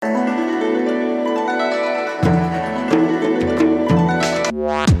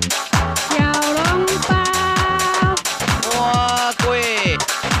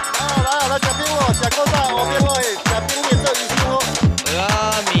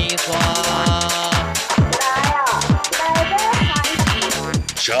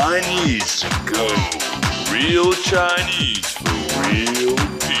Chinese Go. Real Chinese for real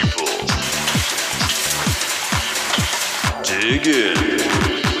people. Dig in.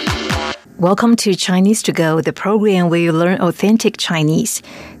 Welcome to Chinese to Go, the program where you learn authentic Chinese,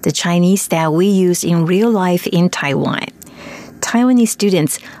 the Chinese that we use in real life in Taiwan. Taiwanese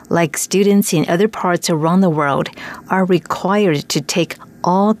students, like students in other parts around the world, are required to take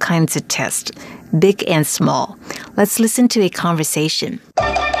all kinds of tests, big and small. Let's listen to a conversation.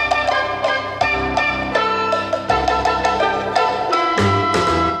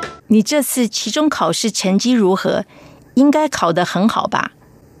 你这次期中考试成绩如何？应该考得很好吧？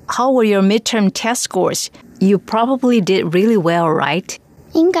 How were your midterm test scores? You probably did really well, right?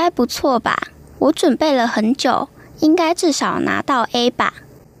 应该不错吧？我准备了很久，应该至少拿到 A 吧。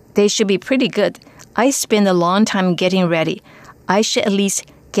 They should be pretty good. I spent a long time getting ready. I should at least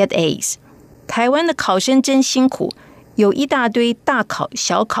get A's. 台湾的考生真辛苦，有一大堆大考、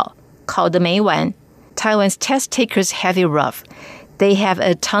小考，考得没完。Taiwan's test takers have it rough. They have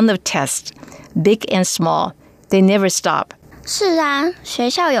a ton of tests, big and small. They never stop. 是啊，学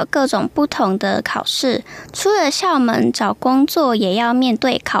校有各种不同的考试，出了校门找工作也要面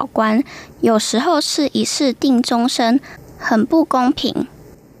对考官，有时候是一试定终身，很不公平。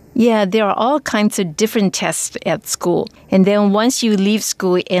Yeah, there are all kinds of different tests at school. And then once you leave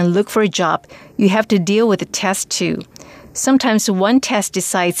school and look for a job, you have to deal with the test too. Sometimes one test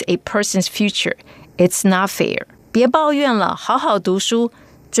decides a person's future. It's not fair. 别抱怨了，好好读书，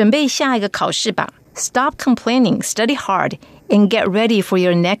准备下一个考试吧。Stop complaining, study hard, and get ready for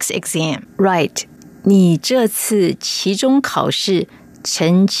your next exam. Right. 你这次期中考试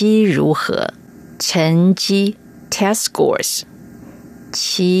成绩如何？成绩 test scores.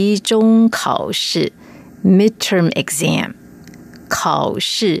 期中考试 midterm exam. 考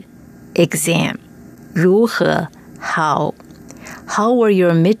试 exam. 如何？好。How were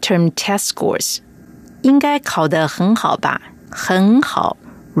your midterm test scores? 应该考得很好吧？很好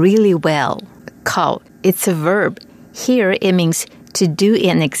really well. 考 it's a verb. Here it means to do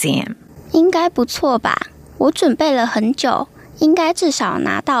an exam. 应该不错吧？我准备了很久，应该至少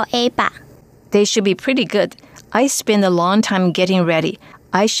拿到 A 吧。 They should be pretty good. I spent a long time getting ready.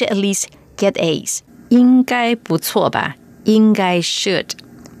 I should at least get A's. 应该不错吧？应该 should.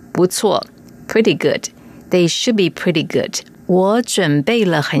 不错 pretty good. They should be pretty good. 我准备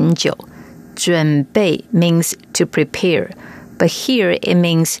了很久。准备 means to prepare, but here it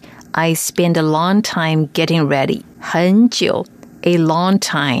means I spent a long time getting ready. 很久 a long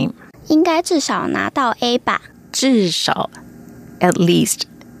time. 应该至少拿到 A 吧。至少 at least.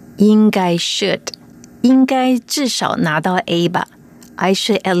 应该 should. 应该至少拿到 A 吧。I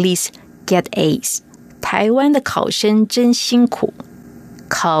should at least get A's. 台湾的考生真辛苦。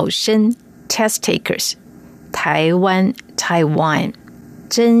考生 test takers. 台湾 Taiwan.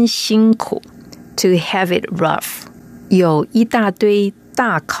 真辛苦 to have it rough. 有一大堆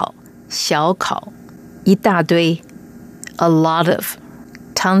大考小考一大堆 a lot of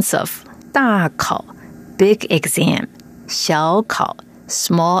tons of 大考 big exam 小考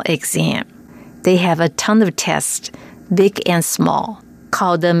small exam. They have a ton of tests, big and small.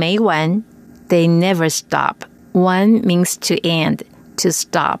 考得没完 they never stop. One means to end, to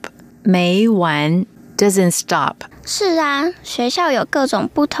stop. 没完 doesn't stop. 是啊，学校有各种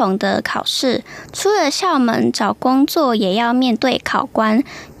不同的考试，出了校门找工作也要面对考官，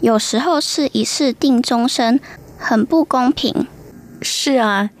有时候是一试定终身，很不公平。是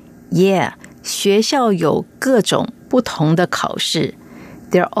啊 Yeah, 学校有各种不同的考试。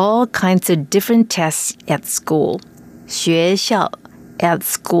There are all kinds of different tests at school. 学校 at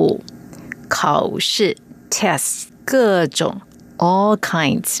school. 考试 tests 各种 all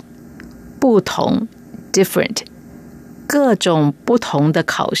kinds. 不同 different. 各种不同的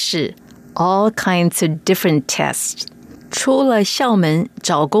考试 all kinds of different tests. 出了校门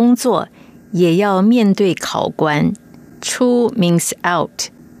找工作也要面对考官。出 means out,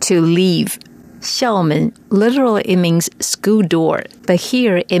 to leave. 校门 literally it means school door, but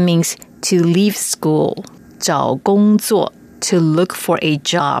here it means to leave school. 找工作 to look for a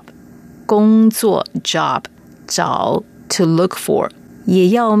job. 工作 job, 找 to look for. 也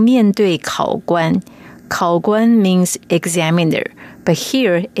要面对考官。考官 means examiner, but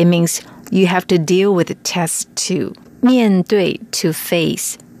here it means you have to deal with the test too. 面对 to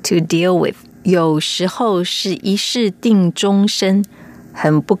face, to deal with. 有时候是一试定终身，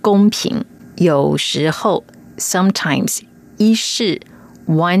很不公平。有时候 sometimes 一试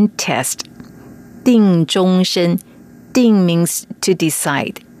one test. 定终身 定 means to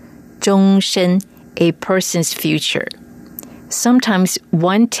decide. 终身 a person's future. Sometimes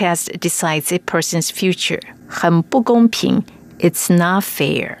one test decides a person's future. 很不公平 It's not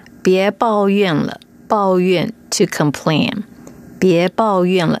fair. 别抱怨了，抱怨 to complain. 别抱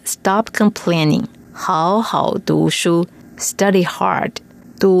怨了 stop complaining. 好好读书 study hard.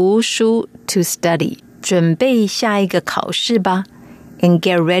 读书 to study. 准备下一个考试吧 and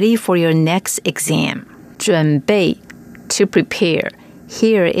get ready for your next exam. 准备 to prepare.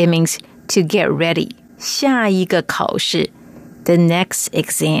 Here it means to get ready. 下一个考试 the next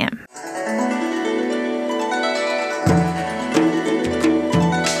exam.